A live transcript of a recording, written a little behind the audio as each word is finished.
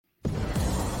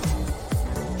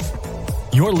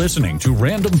You're listening to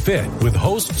Random Fit with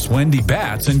hosts Wendy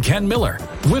Batts and Ken Miller,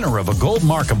 winner of a Gold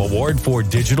Markham Award for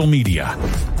Digital Media.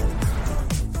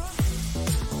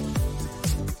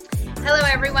 Hello,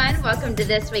 everyone. Welcome to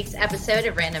this week's episode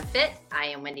of Random Fit. I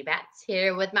am Wendy Batts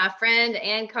here with my friend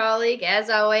and colleague, as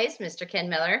always, Mr. Ken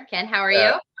Miller. Ken, how are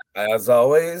you? As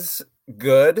always,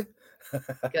 good.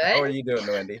 Good. How are you doing,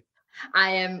 Wendy?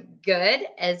 I am good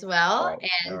as well. All right.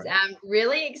 I'm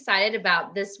really excited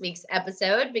about this week's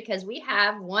episode because we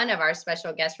have one of our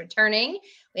special guests returning.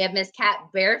 We have Miss Kat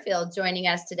Bearfield joining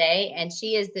us today, and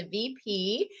she is the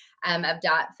VP of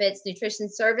Dot Fit's Nutrition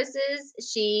Services.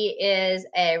 She is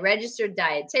a registered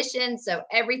dietitian, so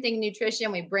everything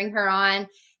nutrition, we bring her on.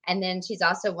 And then she's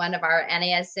also one of our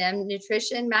NASM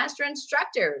Nutrition Master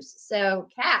Instructors. So,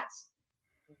 Kat,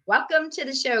 welcome to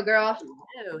the show, girl.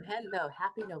 Hello.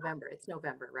 Happy November. It's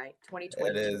November, right?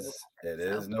 2022. It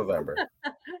is November.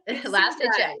 Last I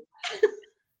checked.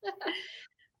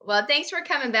 Well, thanks for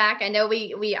coming back. I know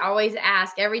we always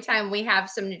ask every time we have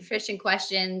some nutrition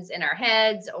questions in our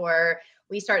heads, or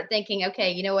we start thinking,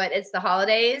 okay, you know what? It's the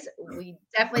holidays. We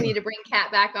definitely need to bring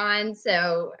Kat back on.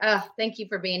 So thank you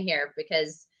for being here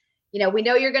because, you know, we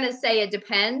know you're going to say it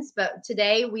depends, but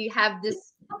today we have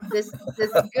this good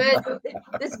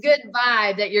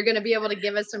vibe that you're going to be able to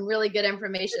give us some really good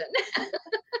information.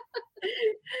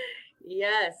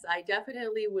 Yes, I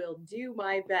definitely will do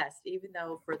my best, even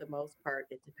though for the most part,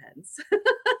 it depends.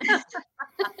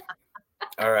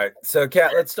 All right. So,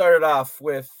 Kat, let's start it off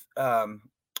with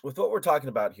what we're talking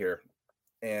about here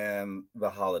and the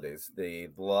holidays, the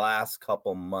last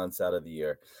couple months out of the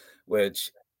year,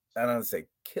 which I don't want to say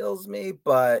kills me,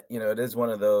 but, you know, it is one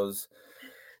of those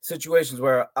situations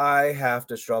where I have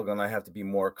to struggle and I have to be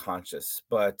more conscious.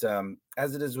 But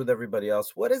as it is with everybody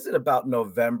else, what is it about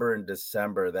November and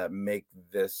December that make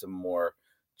this a more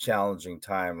challenging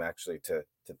time actually to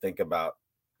think about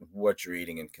what you're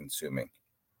eating and consuming?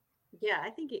 Yeah, I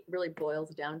think it really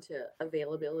boils down to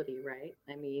availability, right?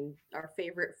 I mean, our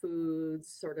favorite foods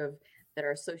sort of that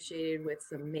are associated with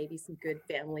maybe some good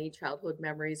family childhood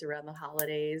memories around the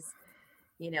holidays.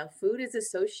 You know, food is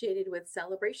associated with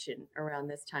celebration around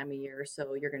this time of year.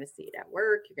 So you're going to see it at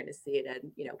work. You're going to see it at,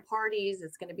 you know, parties.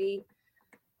 It's going to be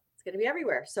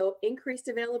everywhere. So increased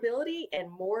availability and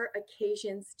more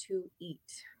occasions to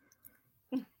eat.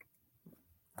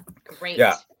 Great.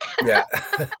 Yeah.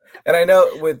 And I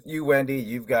know with you, Wendy,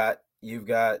 you've got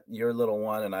your little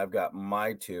one and I've got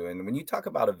my two. And when you talk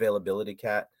about availability,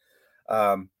 Kat,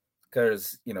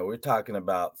 because, you know, we're talking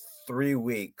about 3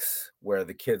 weeks where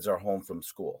the kids are home from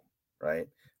school, right?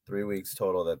 3 weeks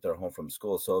total that they're home from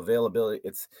school. So availability,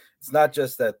 it's not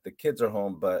just that the kids are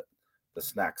home, but the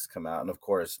snacks come out. And of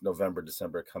course, November,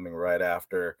 December coming right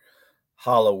after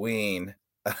Halloween.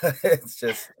 It's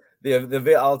just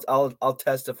I'll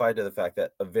testify to the fact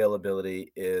that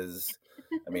availability is,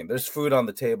 I mean, there's food on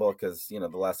the table because, you know,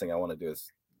 the last thing I want to do is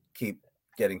keep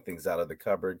getting things out of the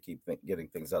cupboard, getting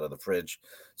things out of the fridge.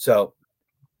 So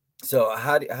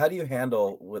how do you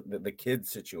handle with the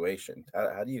kids situation?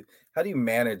 How do you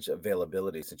manage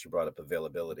availability since you brought up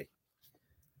availability?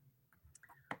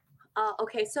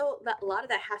 Okay, so a lot of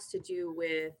that has to do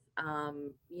with,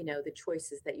 you know, the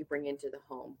choices that you bring into the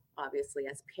home. Obviously,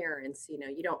 as parents, you know,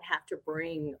 you don't have to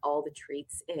bring all the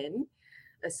treats in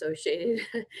associated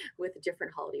with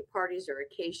different holiday parties or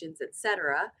occasions,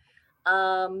 etc.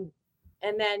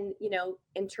 And then, you know,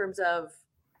 in terms of,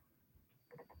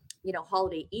 you know,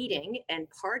 holiday eating and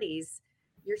parties,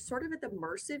 you're sort of at the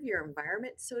mercy of your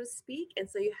environment, so to speak. And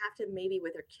so you have to maybe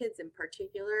with your kids in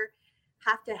particular,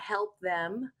 have to help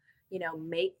them, you know,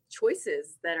 make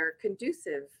choices that are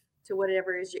conducive to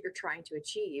whatever it is that you're trying to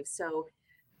achieve. So,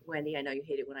 Wendy, I know you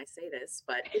hate it when I say this,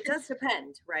 but it does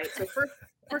depend, right? So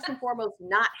first and foremost,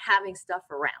 not having stuff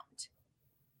around.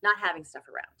 That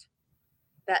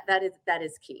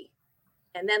is key.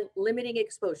 And then limiting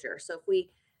exposure. So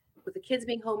with the kids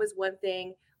being home is one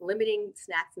thing, limiting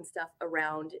snacks and stuff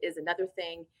around is another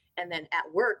thing. And then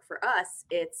at work for us,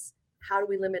 it's how do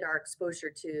we limit our exposure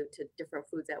to different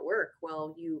foods at work?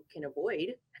 Well, you can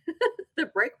avoid the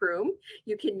break room.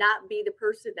 You cannot be the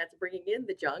person that's bringing in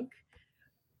the junk,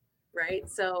 right?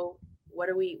 So what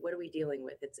are we dealing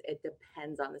with? It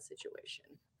depends on the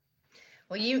situation.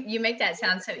 Well, you make that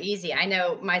sound so easy. I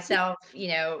know myself, you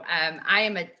know,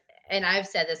 and I've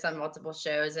said this on multiple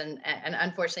shows, and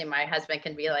unfortunately my husband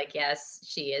can be like, yes,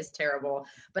 she is terrible,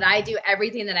 but I do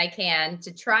everything that I can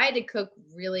to try to cook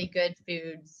really good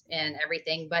foods and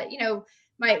everything. But, you know,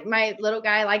 my little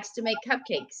guy likes to make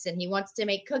cupcakes and he wants to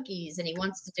make cookies and he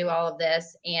wants to do all of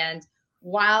this. And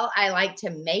while I like to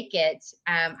make it,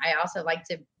 I also like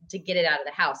to get it out of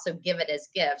the house. So give it as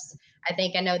gifts.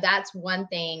 I know that's one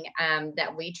thing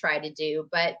that we try to do.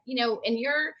 But,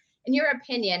 in your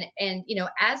opinion, and,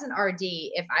 as an RD,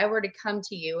 if I were to come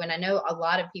to you, and I know a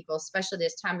lot of people, especially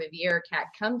this time of year, Kat,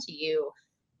 come to you,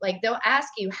 like they'll ask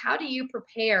you, how do you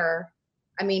prepare?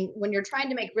 I mean, when you're trying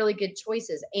to make really good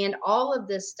choices and all of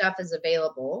this stuff is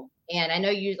available, and I know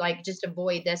you like just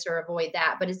avoid this or avoid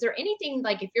that, but is there anything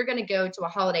like if you're going to go to a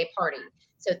holiday party,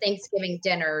 so Thanksgiving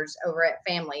dinners over at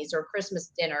families or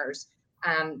Christmas dinners,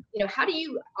 how do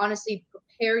you honestly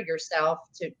prepare yourself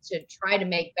to try to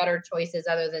make better choices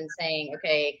other than saying,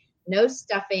 okay, no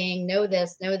stuffing, no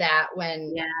this, no that,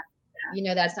 when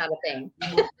that's not a thing.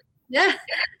 Yeah.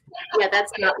 Yeah,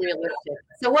 that's not realistic.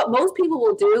 So what most people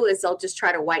will do is they'll just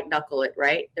try to white knuckle it,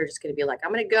 right? They're just going to be like,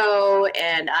 I'm going to go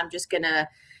and I'm just going to,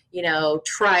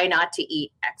 try not to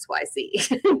eat X, Y,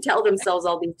 Z, tell themselves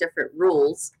all these different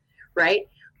rules, right?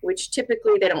 Which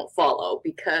typically they don't follow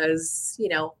because,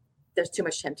 there's too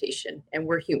much temptation and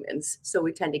we're humans. So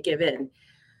we tend to give in.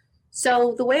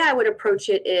 So the way I would approach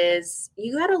it is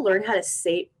you got to learn how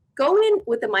to go in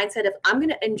with the mindset of I'm going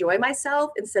to enjoy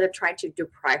myself instead of trying to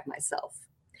deprive myself.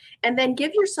 And then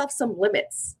give yourself some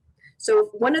limits. So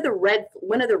one of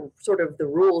the sort of the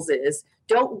rules is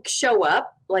don't show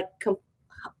up like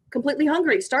completely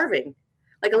hungry, starving.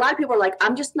 Like a lot of people are like,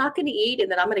 I'm just not going to eat.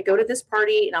 And then I'm going to go to this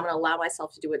party and I'm going to allow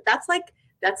myself to do it. That's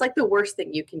like the worst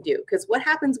thing you can do. Because what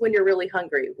happens when you're really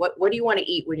hungry? What do you want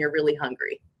to eat when you're really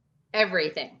hungry?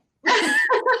 Everything.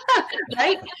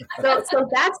 Right? So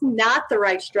that's not the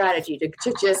right strategy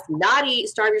to just not eat,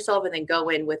 starve yourself, and then go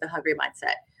in with a hungry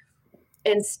mindset.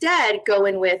 Instead, go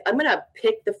in with, I'm going to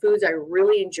pick the foods I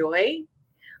really enjoy.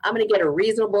 I'm going to get a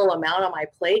reasonable amount on my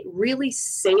plate, really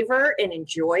savor and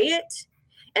enjoy it.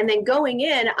 And then going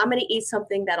in, I'm going to eat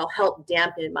something that'll help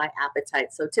dampen my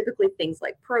appetite. So typically things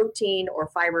like protein or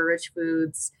fiber-rich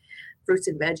foods, fruits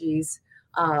and veggies,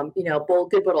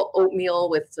 good little oatmeal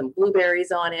with some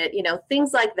blueberries on it,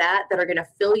 things like that are going to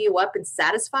fill you up and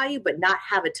satisfy you, but not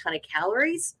have a ton of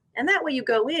calories. And that way you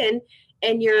go in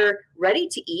and you're ready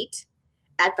to eat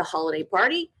at the holiday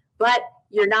party, but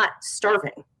you're not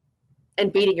starving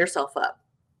and beating yourself up,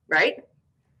 right?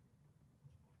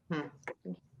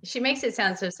 She makes it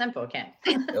sound so simple, Ken.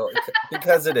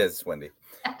 Because it is, Wendy.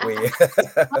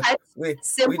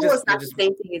 Simple is not the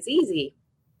same thing as easy,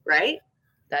 right?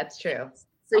 That's true.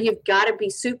 So you've got to be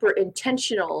super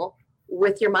intentional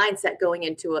with your mindset going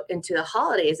into the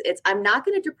holidays. I'm not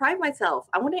going to deprive myself.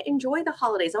 I want to enjoy the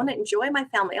holidays. I want to enjoy my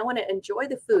family. I want to enjoy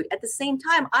the food. At the same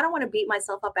time, I don't want to beat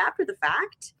myself up after the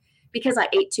fact because I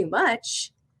ate too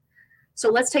much. So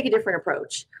let's take a different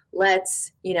approach.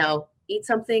 Let's, eat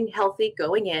something healthy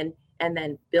going in and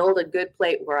then build a good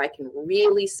plate where I can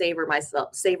really savor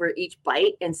each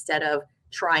bite instead of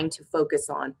trying to focus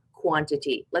on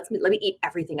quantity. Let me eat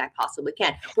everything I possibly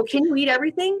can. Well, can you eat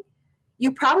everything?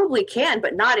 You probably can,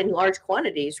 but not in large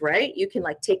quantities, right? You can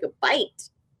take a bite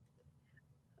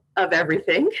of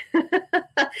everything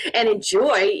and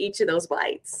enjoy each of those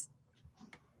bites.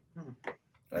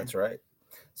 That's right.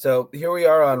 So here we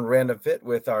are on Random Fit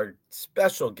with our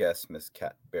special guest, Miss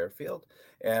Kat Barefield,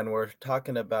 and we're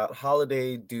talking about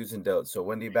holiday do's and don'ts. So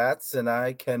Wendy Batts and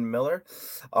I, Ken Miller,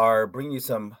 are bringing you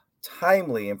some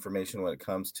timely information when it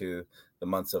comes to the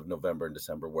months of November and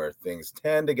December, where things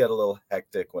tend to get a little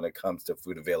hectic when it comes to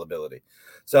food availability.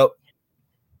 So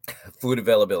food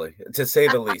availability, to say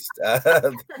the least,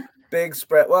 big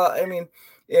spread. Well, I mean,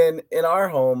 in our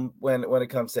home, when it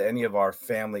comes to any of our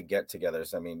family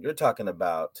get-togethers, I mean, you're talking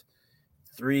about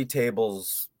 3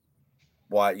 tables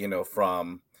wide,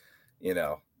 from,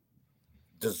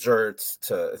 desserts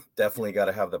to definitely got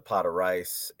to have the pot of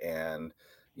rice and,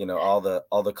 all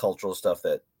the cultural stuff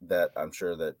that I'm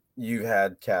sure that you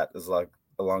had, Kat, is like,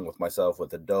 along with myself,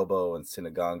 with adobo and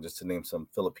sinigang, just to name some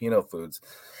Filipino foods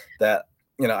that,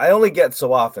 I only get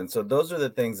so often. So those are the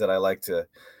things that I like to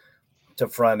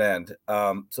front end.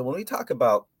 So when we talk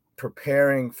about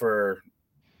preparing for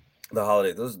the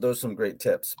holiday, those are some great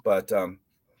tips. But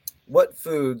what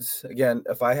foods, again,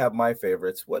 if I have my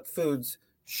favorites, what foods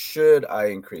should I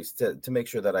increase to make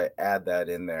sure that I add that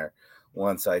in there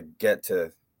once I get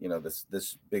to,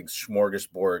 this big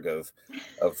smorgasbord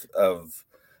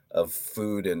of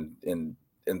food and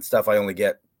stuff I only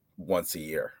get once a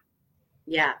year?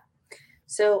 Yeah.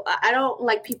 So I don't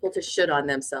like people to should on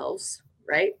themselves,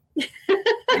 right?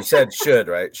 You said should,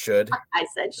 right? Should. I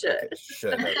said should. Okay,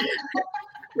 should. Okay.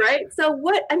 Right. So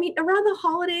around the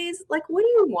holidays, what do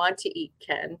you want to eat,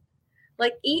 Ken?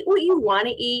 Eat what you want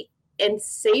to eat and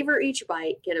savor each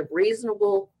bite, get a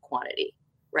reasonable quantity.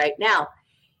 Right now,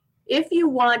 If you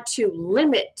want to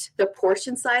limit the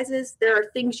portion sizes, there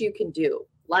are things you can do,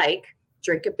 like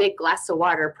drink a big glass of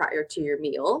water prior to your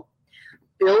meal.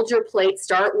 Build your plate.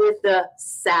 Start with the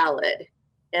salad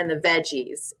and the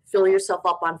veggies. Fill yourself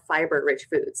up on fiber-rich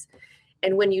foods.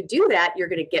 And when you do that, you're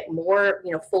going to get more,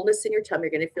 fullness in your tummy.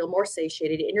 You're going to feel more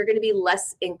satiated, and you're going to be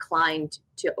less inclined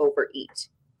to overeat.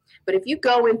 But if you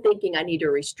go in thinking I need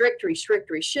to restrict,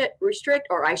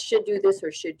 or I should do this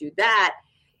or should do that,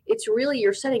 it's really,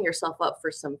 you're setting yourself up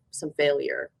for some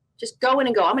failure. Just go in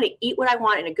and go, I'm going to eat what I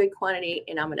want in a good quantity,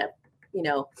 and I'm going to,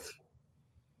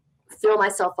 fill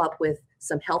myself up with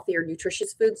some healthier,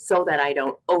 nutritious foods so that I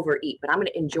don't overeat, but I'm going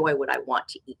to enjoy what I want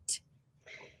to eat.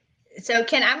 So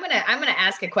Ken, I'm gonna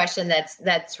ask a question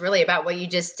that's really about what you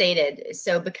just stated.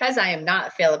 So because I am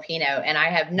not Filipino and I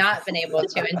have not been able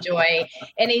to enjoy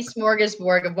any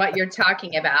smorgasbord of what you're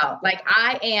talking about, like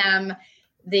I'm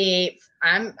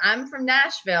from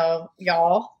Nashville,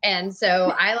 y'all, and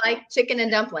so I like chicken and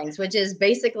dumplings, which is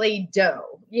basically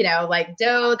dough, like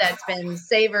dough that's been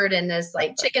savored in this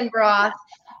like chicken broth,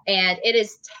 and it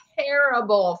is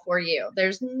terrible for you.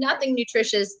 There's nothing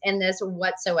nutritious in this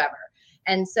whatsoever.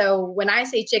 And so when I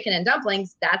say chicken and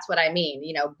dumplings, that's what I mean,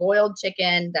 boiled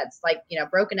chicken that's like,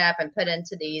 broken up and put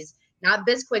into these, not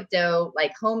Bisquick dough,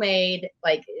 like homemade,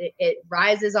 like it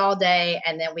rises all day,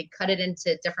 and then we cut it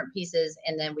into different pieces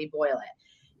and then we boil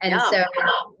it. And so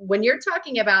when you're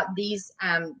talking about these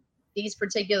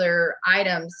particular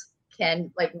items,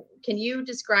 can you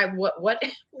describe what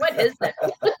is that?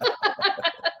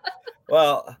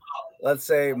 Well, let's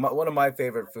say one of my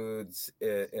favorite foods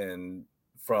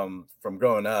from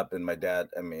growing up, and my dad,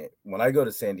 when I go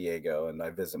to San Diego and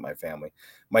I visit my family,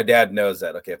 my dad knows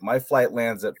that, okay, if my flight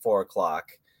lands at 4:00,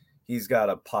 he's got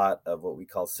a pot of what we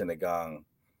call sinigang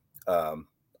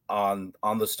on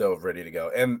the stove ready to go.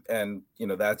 And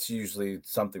that's usually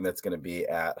something that's going to be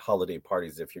at holiday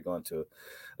parties if you're going to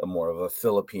a more of a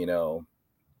Filipino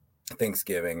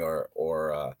Thanksgiving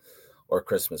or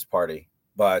Christmas party.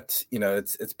 But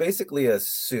it's basically a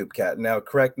soup, Kat. Now,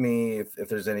 correct me if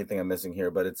there's anything I'm missing here,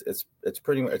 but it's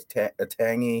pretty much a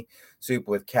tangy soup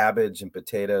with cabbage and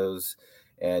potatoes.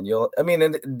 And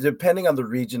and depending on the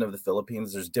region of the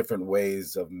Philippines, there's different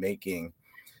ways of making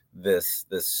this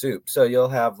soup. So you'll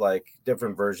have like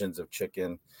different versions of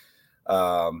chicken,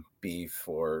 beef,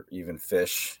 or even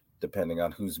fish, depending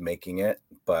on who's making it.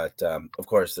 But of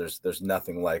course, there's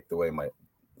nothing like the way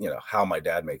how my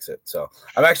dad makes it. So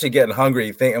I'm actually getting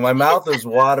hungry, and my mouth is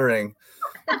watering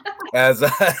as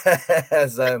I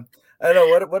don't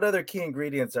know what other key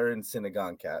ingredients are in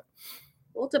sinigang, Kat.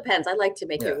 Well, it depends. I like to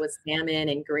make it with salmon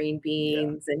and green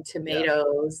beans and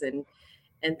tomatoes and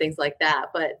things like that.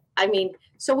 But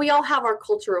so we all have our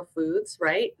cultural foods,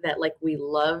 right? That like we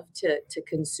love to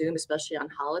consume, especially on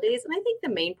holidays. And I think the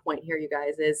main point here, you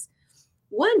guys, is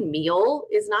one meal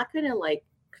is not going to like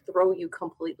throw you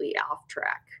completely off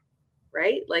track,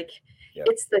 right? Like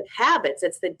it's the habits,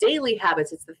 it's the daily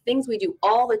habits, it's the things we do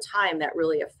all the time that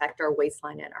really affect our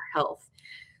waistline and our health.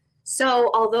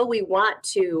 So although we want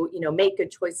to, make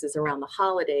good choices around the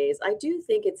holidays, I do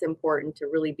think it's important to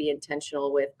really be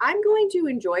intentional with, I'm going to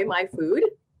enjoy my food,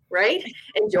 right?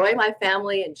 Enjoy my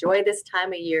family, enjoy this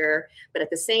time of year. But at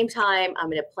the same time, I'm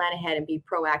going to plan ahead and be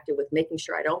proactive with making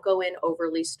sure I don't go in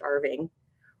overly starving,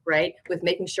 right? With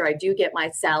making sure I do get my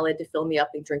salad to fill me up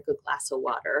and drink a glass of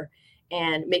water,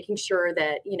 and making sure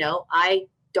that, I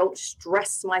don't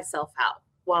stress myself out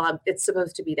while it's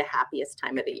supposed to be the happiest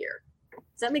time of the year.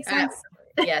 Does that make sense?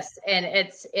 Yes. And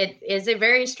it is a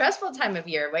very stressful time of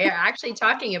year. We are actually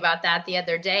talking about that the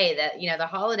other day, that, the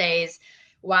holidays,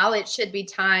 while it should be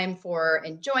time for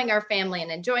enjoying our family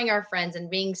and enjoying our friends and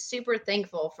being super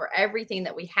thankful for everything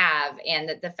that we have, and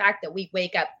that the fact that we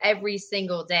wake up every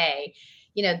single day,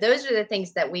 those are the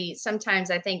things that we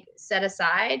sometimes, I think, set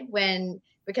aside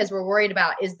because we're worried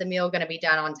about, is the meal going to be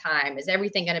done on time? Is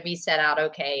everything going to be set out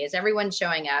okay? Is everyone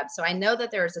showing up? So I know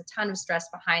that there's a ton of stress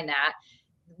behind that,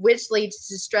 which leads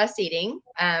to stress eating.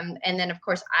 And then, of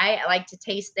course, I like to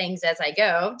taste things as I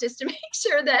go, just to make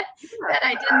sure that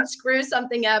I didn't screw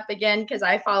something up again, because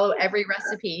I follow every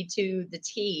recipe to the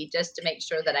T, just to make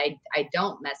sure that I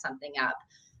don't mess something up.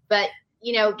 But,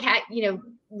 Kat,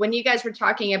 when you guys were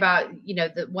talking about,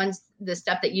 the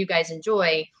stuff that you guys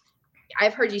enjoy,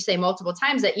 I've heard you say multiple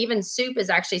times that even soup is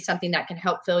actually something that can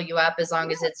help fill you up, as long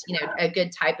as it's, a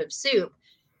good type of soup.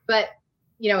 But,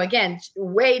 again,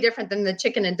 way different than the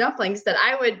chicken and dumplings that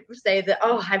I would say that,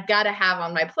 I've got to have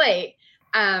on my plate.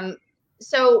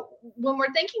 So when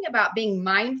we're thinking about being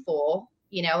mindful,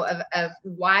 of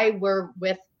why we're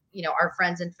with, our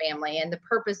friends and family, and the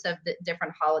purpose of the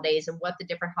different holidays and what the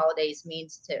different holidays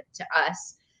means to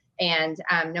us, And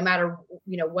no matter,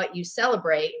 what you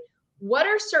celebrate, what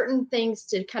are certain things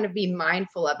to kind of be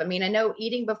mindful of? I mean, I know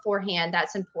eating beforehand,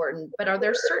 that's important, but are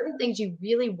there certain things you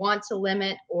really want to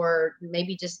limit or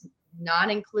maybe just not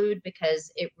include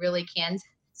because it really can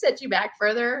set you back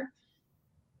further?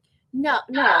 No,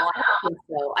 I don't think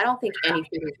so. I don't think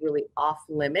anything is really off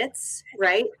limits,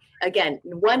 right? Again,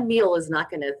 one meal is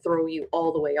not going to throw you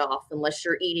all the way off unless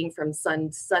you're eating from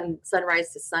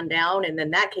sunrise to sundown, and in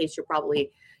that case, you're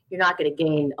not going to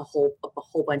gain a whole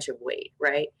bunch of weight,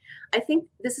 right? I think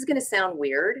this is going to sound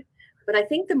weird, but I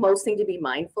think the most thing to be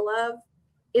mindful of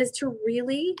is to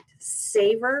really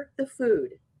savor the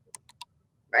food,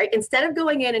 right? Instead of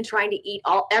going in and trying to eat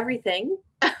everything.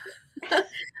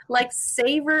 Like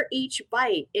savor each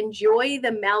bite, enjoy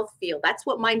the mouthfeel. That's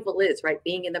what mindful is, right?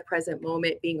 Being in the present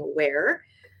moment, being aware.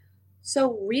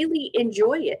 So really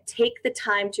enjoy it. Take the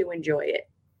time to enjoy it.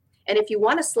 And if you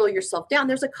want to slow yourself down,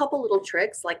 there's a couple little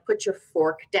tricks, like put your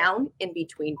fork down in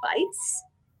between bites,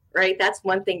 right? That's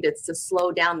one thing to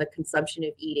slow down the consumption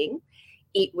of eating.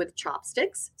 Eat with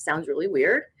chopsticks. Sounds really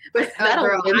weird, but I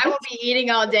will be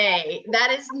eating all day.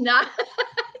 That is not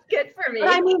good for me.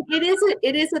 But I mean,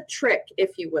 it is a trick,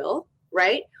 if you will,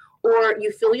 right? Or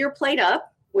you fill your plate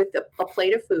up with a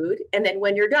plate of food, and then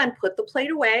when you're done, put the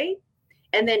plate away,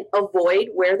 and then avoid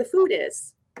where the food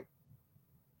is,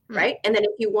 right? And then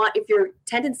if your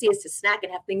tendency is to snack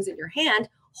and have things in your hand,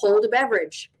 hold a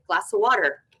beverage, glass of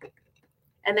water,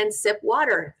 and then sip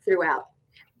water throughout.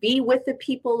 Be with the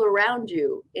people around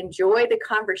you. Enjoy the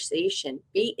conversation.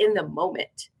 Be in the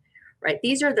moment. Right?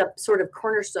 These are the sort of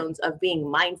cornerstones of being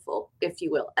mindful, if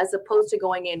you will, as opposed to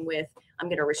going in with, I'm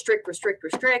going to restrict.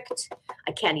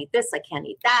 I can't eat this. I can't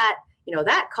eat that.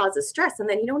 That causes stress. And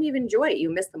then you don't even enjoy it.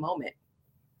 You miss the moment.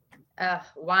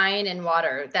 Wine and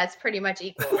water. That's pretty much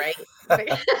equal, right?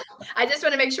 I just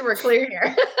want to make sure we're clear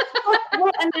here.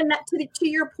 Well, and then to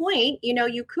your point,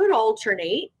 you could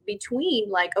alternate between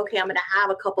like, okay, I'm going to have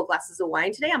a couple glasses of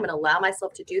wine today. I'm going to allow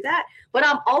myself to do that. But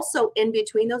I'm also in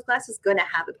between those glasses going to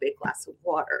have a big glass of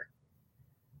water.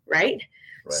 Right?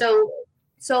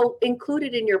 So include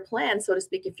it in your plan, so to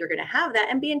speak, if you're going to have that,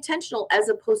 and be intentional, as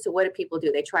opposed to what do people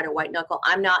do? They try to white knuckle.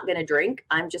 I'm not going to drink.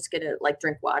 I'm just going to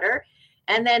drink water.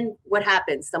 And then what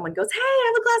happens? Someone goes, hey,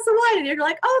 I have a glass of wine. And you're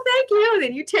like, oh, thank you. And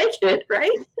then you take it,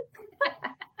 right?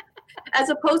 As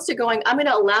opposed to going, I'm going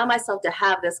to allow myself to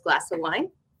have this glass of wine.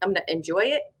 I'm going to enjoy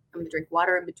it. I'm going to drink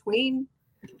water in between.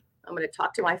 I'm going to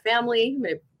talk to my family. I'm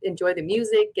going to enjoy the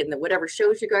music and whatever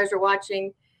shows you guys are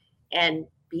watching and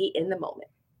be in the moment.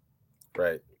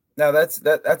 Right. Now that's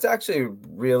actually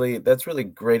really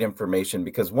great information,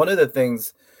 because one of the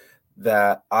things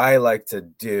that I like to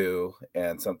do,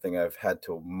 and something I've had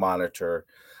to monitor,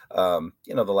 the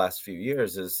last few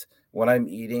years, is when I'm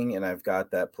eating and I've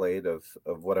got that plate of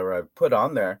whatever I've put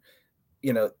on there,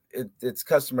 it's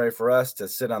customary for us to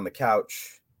sit on the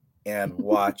couch and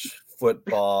watch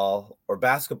football or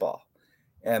basketball.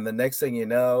 And the next thing you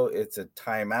know, it's a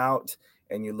timeout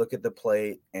and you look at the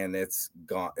plate and it's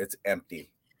gone, it's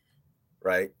empty.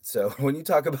 Right. So when you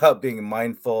talk about being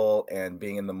mindful and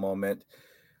being in the moment,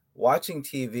 watching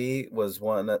TV was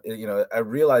one, I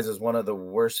realize is one of the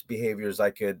worst behaviors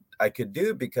I could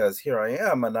do, because here I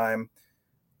am and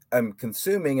I'm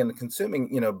consuming,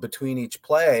 between each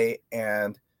play,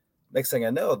 and next thing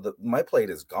I know, my plate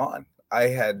is gone. I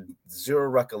had zero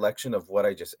recollection of what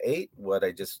I just ate, what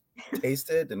I just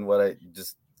tasted, and what I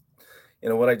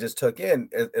just took in.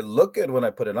 It looked good when I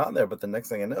put it on there, but the next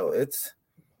thing I know, it's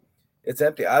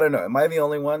empty. I don't know. Am I the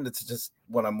only one? That's just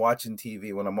when I'm watching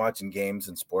TV, when I'm watching games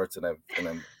and sports, and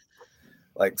I'm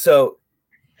like, so.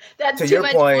 That's to too your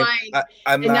much point, wine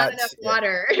I'm and not enough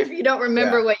water if you don't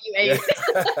remember what you ate.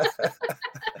 Yeah.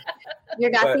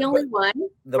 You're not the only one.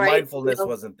 The right? mindfulness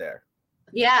wasn't there.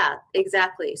 Yeah,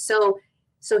 exactly. So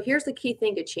here's the key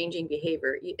thing to changing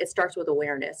behavior. It starts with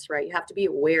awareness, right? You have to be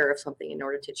aware of something in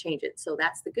order to change it. So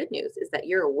that's the good news, is that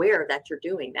you're aware that you're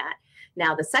doing that.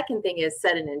 Now, the second thing is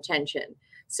set an intention.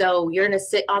 So you're going to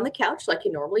sit on the couch like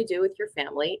you normally do with your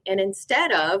family. And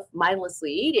instead of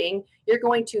mindlessly eating, you're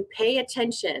going to pay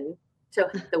attention to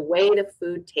the way the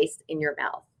food tastes in your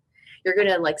mouth. You're going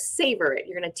to savor it.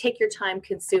 You're going to take your time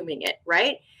consuming it,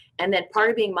 right? And then part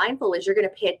of being mindful is you're going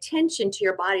to pay attention to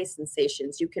your body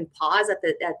sensations. You can pause at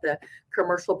the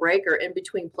commercial break or in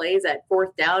between plays at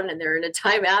fourth down and they're in a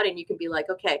timeout, and you can be like,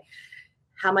 okay,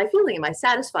 how am I feeling? Am I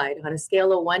satisfied? On a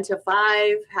scale of 1 to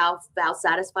 5, how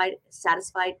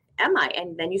satisfied am I?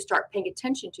 And then you start paying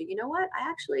attention to, you know what?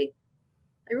 I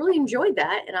really enjoyed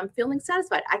that, and I'm feeling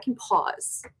satisfied. I can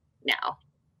pause now.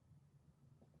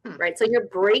 Right? So you're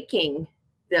breaking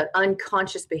the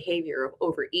unconscious behavior of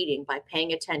overeating by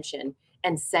paying attention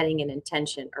and setting an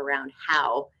intention around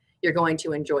how you're going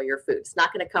to enjoy your food. It's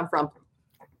not going to come from,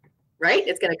 right?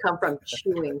 It's going to come from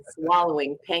chewing,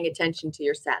 swallowing, paying attention to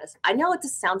your status. I know it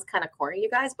just sounds kind of corny, you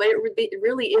guys, but it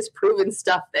really is proven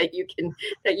stuff that you can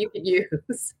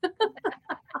use.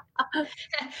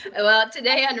 Well,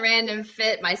 today on Random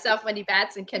Fit, myself, Wendy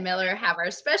Batts, and Ken Miller have our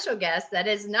special guest that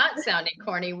is not sounding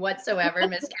corny whatsoever,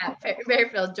 Miss Kat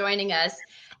Fairfield, joining us,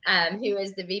 who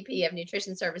is the VP of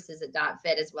Nutrition Services at Dot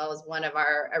Fit, as well as one of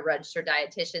our registered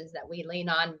dietitians that we lean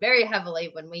on very heavily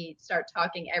when we start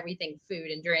talking everything food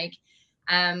and drink.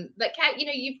 But Kat,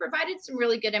 you provided some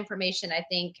really good information. I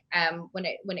think when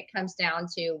it comes down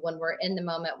to when we're in the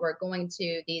moment, we're going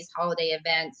to these holiday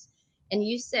events. And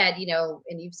you said,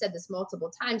 and you've said this multiple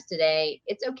times today,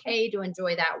 it's okay to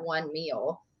enjoy that one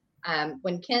meal.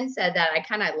 When Ken said that, I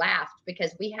kind of laughed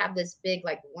because we have this big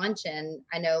luncheon,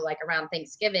 I know, around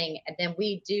Thanksgiving, and then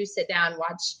we do sit down,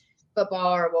 watch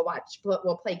football, or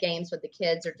we'll play games with the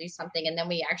kids or do something. And then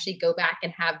we actually go back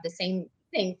and have the same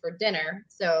thing for dinner.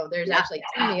 So there's actually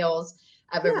 2 meals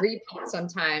of a repeat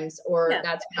sometimes, or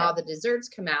that's when all the desserts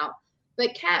come out.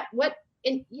 But Kat,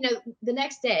 the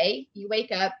next day you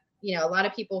wake up, a lot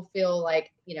of people feel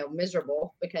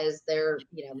miserable because they're,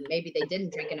 maybe they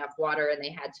didn't drink enough water and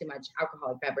they had too much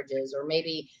alcoholic beverages, or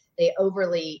maybe they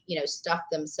overly,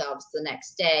 stuffed themselves the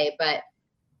next day. But,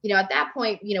 at that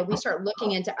point, we start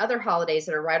looking into other holidays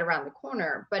that are right around the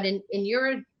corner. But in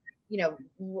your,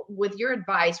 with your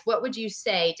advice, what would you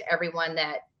say to everyone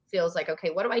that feels like,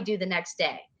 okay, what do I do the next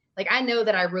day? I know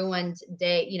that I ruined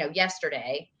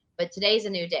yesterday, but today's a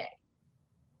new day.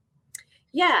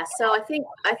 Yeah. So I think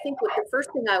what the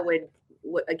first thing I would,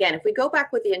 again, if we go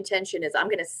back with the intention is I'm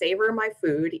going to savor my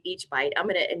food each bite, I'm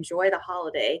going to enjoy the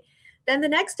holiday, then the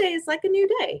next day is like a new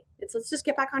day. Let's just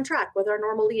get back on track with our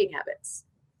normal eating habits.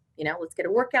 Let's get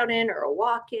a workout in or a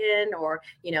walk in, or,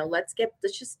 let's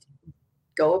just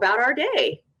go about our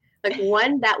day. That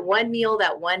one meal,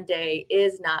 that one day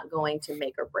is not going to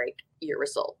make or break your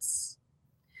results.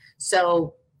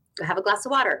 So have a glass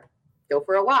of water, go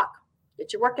for a walk,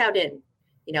 get your workout in,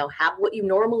 have what you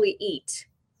normally eat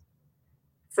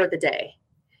for the day.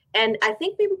 And I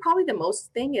think maybe probably the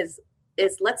most thing is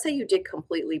let's say you did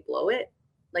completely blow it,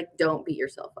 don't beat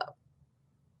yourself up.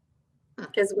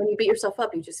 Because when you beat yourself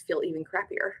up, you just feel even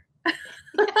crappier.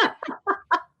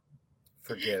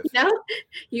 Forgive.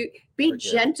 You be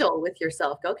gentle with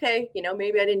yourself. Okay,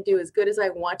 maybe I didn't do as good as I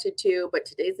wanted to, but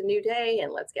today's a new day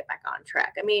and let's get back on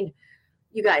track. I mean,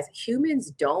 you guys,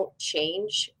 humans don't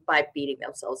change by beating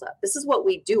themselves up. This is what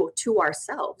we do to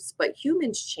ourselves, but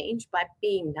humans change by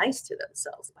being nice to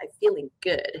themselves, by feeling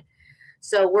good.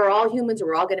 So we're all humans.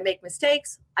 We're all going to make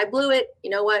mistakes. I blew it. You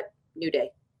know what? New day.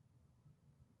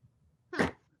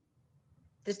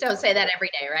 Just don't say that every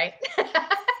day, right?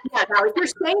 Yeah, now if you're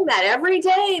saying that every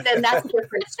day, then that's a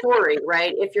different story,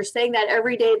 right? If you're saying that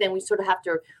every day, then we sort of have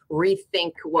to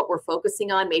rethink what we're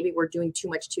focusing on. Maybe we're doing too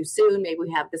much too soon. Maybe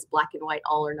we have this black and white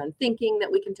all or none thinking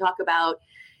that we can talk about.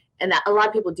 And that a lot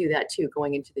of people do that too,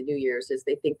 going into the New Year's, is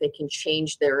they think they can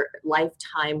change their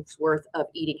lifetime's worth of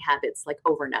eating habits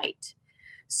overnight.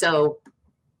 So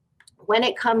when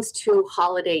it comes to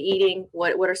holiday eating,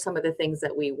 what are some of the things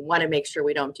that we want to make sure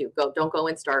we don't do? Don't go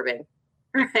in starving,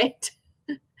 right?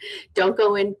 Don't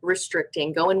go in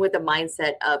restricting. Go in with a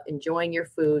mindset of enjoying your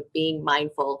food, being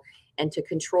mindful, and to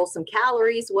control some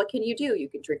calories. What can you do? You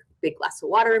can drink a big glass of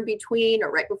water in between or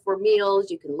right before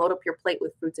meals. You can load up your plate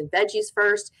with fruits and veggies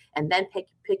first, and then pick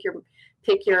your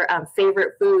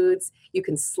favorite foods. You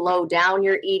can slow down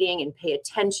your eating and pay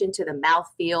attention to the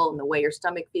mouth feel and the way your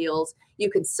stomach feels. You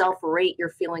can self-rate your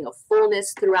feeling of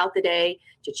fullness throughout the day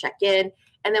to check in.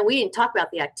 And then we didn't talk about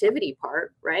the activity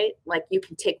part, right? You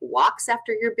can take walks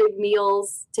after your big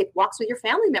meals, take walks with your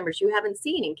family members you haven't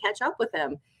seen and catch up with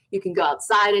them. You can go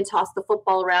outside and toss the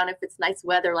football around if it's nice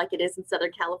weather like it is in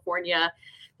Southern California.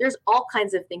 There's all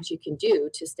kinds of things you can do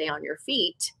to stay on your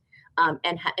feet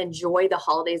and enjoy the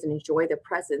holidays and enjoy the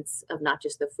presence of not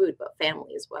just the food, but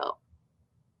family as well.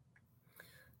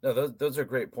 No, those are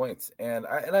great points. And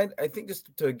I think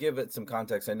just to give it some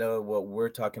context, I know what we're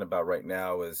talking about right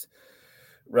now is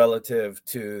relative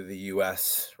to the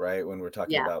US, right? When we're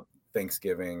talking about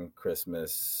Thanksgiving,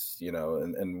 Christmas,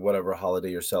 and whatever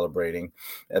holiday you're celebrating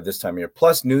at this time of year,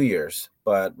 plus New Year's,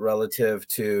 but relative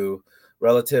to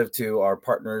our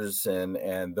partners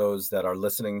and those that are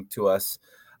listening to us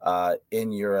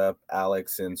in Europe,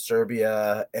 Alex in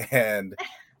Serbia and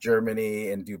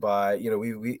Germany and Dubai,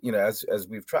 we as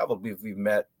we've traveled, we've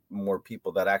met more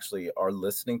people that actually are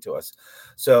listening to us.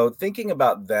 So thinking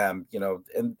about them,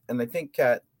 and I think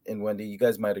Kat and Wendy, you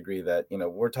guys might agree that,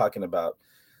 we're talking about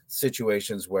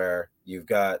situations where you've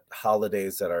got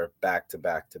holidays that are back to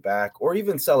back to back, or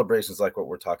even celebrations like what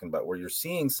we're talking about, where you're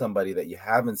seeing somebody that you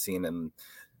haven't seen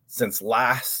since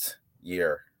last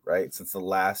year, right? Since the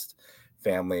last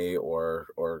family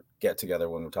or get together,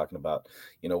 when we're talking about,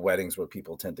 weddings where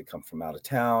people tend to come from out of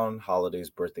town, holidays,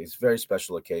 birthdays, very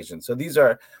special occasions. So these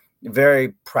are very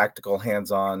practical,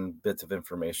 hands-on bits of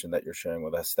information that you're sharing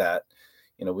with us that,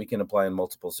 we can apply in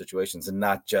multiple situations, and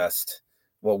not just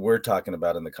what we're talking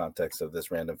about in the context of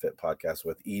this Random Fit podcast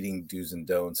with eating do's and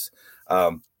don'ts,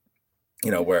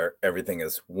 where everything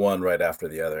is one right after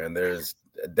the other. And there's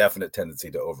a definite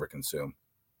tendency to overconsume.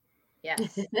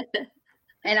 Yes.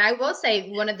 And I will say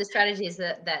one of the strategies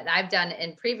that I've done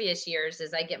in previous years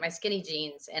is I get my skinny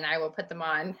jeans and I will put them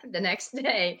on the next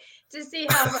day to see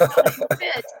how they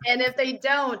fit. And if they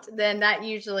don't, then that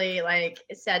usually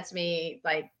sets me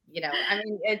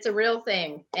it's a real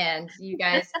thing. And you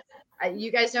guys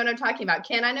know what I'm talking about.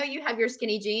 Ken, I know you have your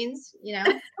skinny jeans,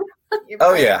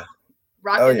 Oh yeah.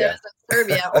 Rocking those in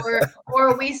Serbia,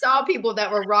 or we saw people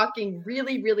that were rocking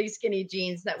really, really skinny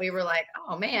jeans that we were like,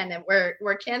 oh man, and where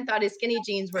Ken thought his skinny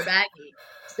jeans were baggy.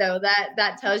 So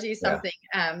that tells you something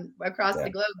across the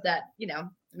globe that,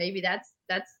 maybe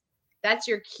that's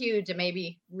your cue to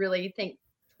maybe really think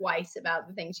twice about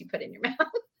the things you put in your mouth.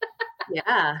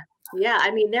 Yeah.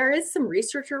 I mean, there is some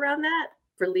research around that,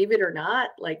 believe it or not,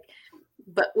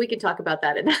 but we can talk about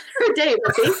that another day.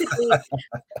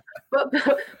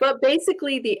 But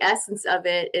basically, the essence of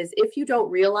it is, if you don't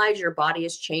realize your body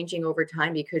is changing over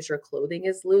time because your clothing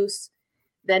is loose,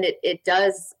 then it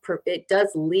does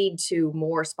lead to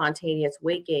more spontaneous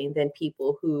weight gain than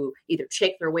people who either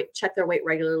check their weight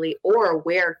regularly or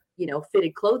wear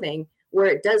fitted clothing, where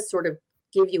it does sort of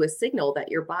give you a signal that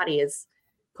your body is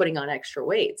putting on extra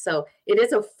weight. So it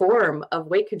is a form of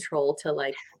weight control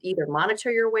to either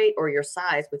monitor your weight or your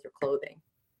size with your clothing.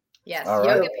 Yes.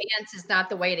 Yoga pants is not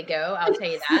the way to go. I'll tell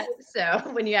you that.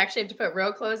 So when you actually have to put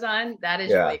real clothes on, that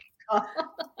is your weight control.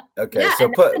 Okay.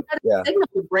 So signal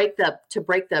to break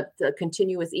the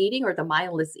continuous eating or the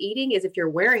mindless eating is if you're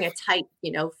wearing a tight,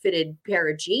 fitted pair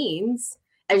of jeans,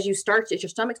 as your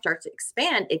stomach starts to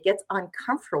expand, it gets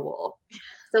uncomfortable.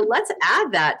 So let's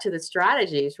add that to the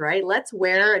strategies, right? Let's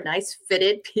wear a nice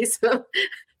fitted piece of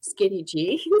skinny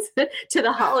jeans to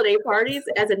the holiday parties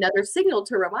as another signal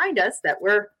to remind us that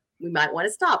we might want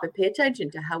to stop and pay attention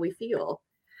to how we feel.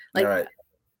 All right.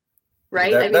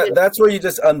 Right. That's where you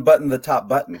just unbutton the top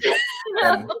button.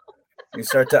 And you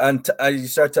start to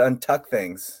untuck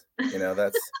things.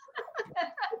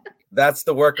 That's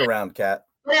the workaround, Kat.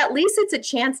 But at least it's a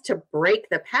chance to break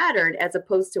the pattern, as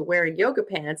opposed to wearing yoga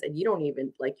pants and you don't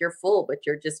even you're full, but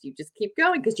you just keep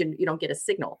going because you don't get a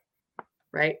signal,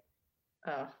 right?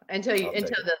 Oh, until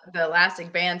the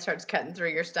elastic band starts cutting through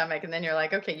your stomach, and then you're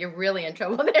like, okay, you're really in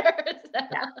trouble there.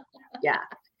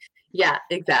 Yeah,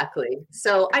 exactly.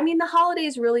 So I mean, the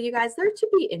holidays, really, you guys, they're to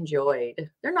be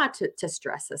enjoyed. They're not to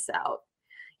stress us out.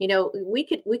 We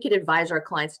could advise our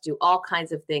clients to do all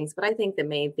kinds of things, but I think the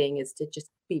main thing is to just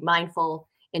be mindful,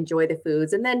 enjoy the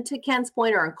foods. And then to Ken's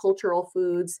point on cultural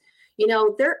foods,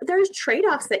 there's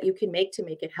trade-offs that you can make to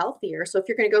make it healthier. So if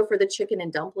you're going to go for the chicken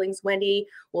and dumplings, Wendy,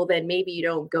 well, then maybe you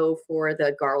don't go for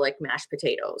the garlic mashed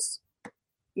potatoes.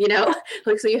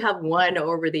 So you have one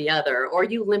over the other, or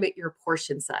you limit your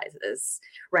portion sizes,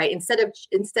 right? Instead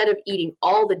of eating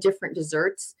all the different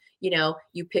desserts,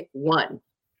 you pick one.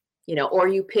 Or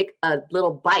you pick a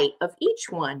little bite of each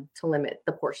one to limit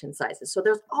the portion sizes. So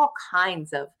there's all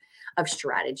kinds of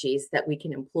strategies that we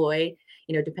can employ,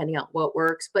 depending on what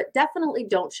works, but definitely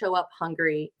don't show up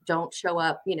hungry. Don't show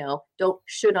up, don't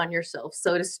shit on yourself,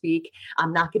 so to speak.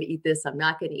 I'm not going to eat this. I'm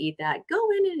not going to eat that. Go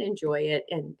in and enjoy it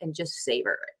and just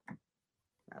savor it.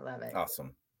 I love it.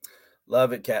 Awesome.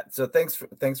 Love it, Kat. So thanks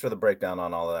for the breakdown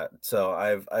on all of that. So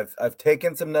I've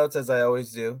taken some notes, as I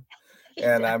always do.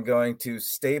 And I'm going to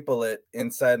staple it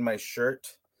inside my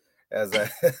shirt as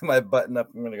my button up.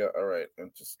 I'm going to go, all right,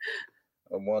 and just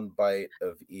one bite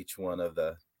of each one of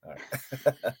the. All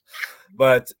right.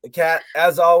 But Kat,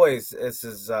 as always, this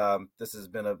has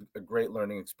been a great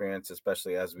learning experience,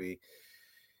 especially as we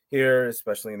here,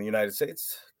 especially in the United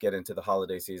States, get into the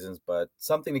holiday seasons. But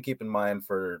something to keep in mind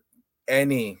for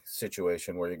any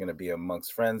situation where you're going to be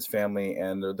amongst friends, family,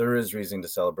 and there is reason to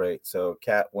celebrate. So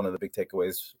Kat, one of the big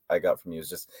takeaways I got from you is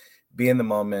just be in the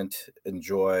moment,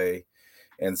 enjoy,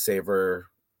 and savor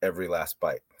every last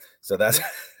bite. So that's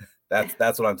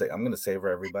what I'm saying. I'm going to savor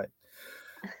every bite.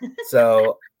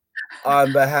 So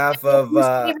on behalf of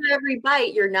savor every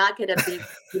bite, you're not going to be,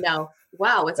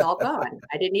 wow, it's all gone.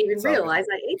 I didn't even realize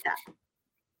I ate that.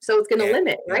 So it's going to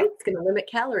limit, right? It's going to limit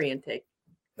calorie intake.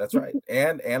 That's right.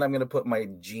 And I'm gonna put my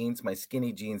jeans, my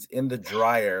skinny jeans, in the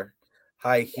dryer,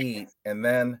 high heat, and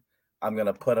then I'm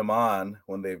gonna put them on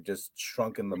when they've just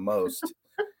shrunken the most,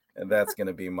 and that's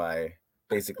gonna be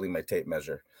basically my tape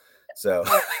measure. So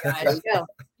oh my gosh.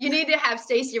 You need to have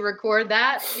Stacy record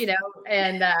that,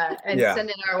 and send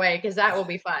it our way, because that will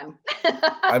be fun.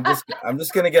 I'm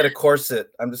just gonna get a corset.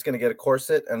 I'm just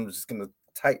gonna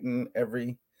tighten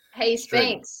every Hey,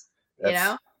 string.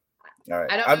 Spanx, All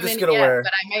right. I don't I'm know just any gonna yet, wear.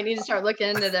 but I might need to start looking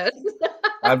into those.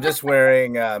 I'm just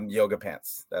wearing yoga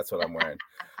pants. That's what I'm wearing.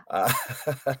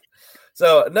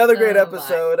 So another great Oh,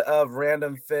 episode of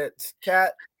Random Fit.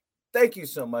 Kat, thank you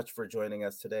so much for joining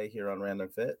us today here on Random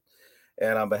Fit.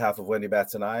 And on behalf of Wendy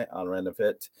Batts and I on Random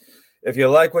Fit, if you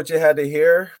like what you had to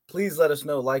hear, please let us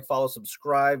know. Like, follow,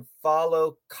 subscribe,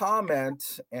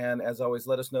 comment. And as always,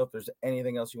 let us know if there's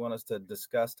anything else you want us to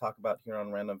discuss, talk about here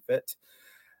on Random Fit.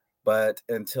 But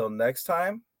until next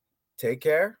time, take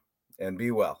care and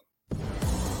be well.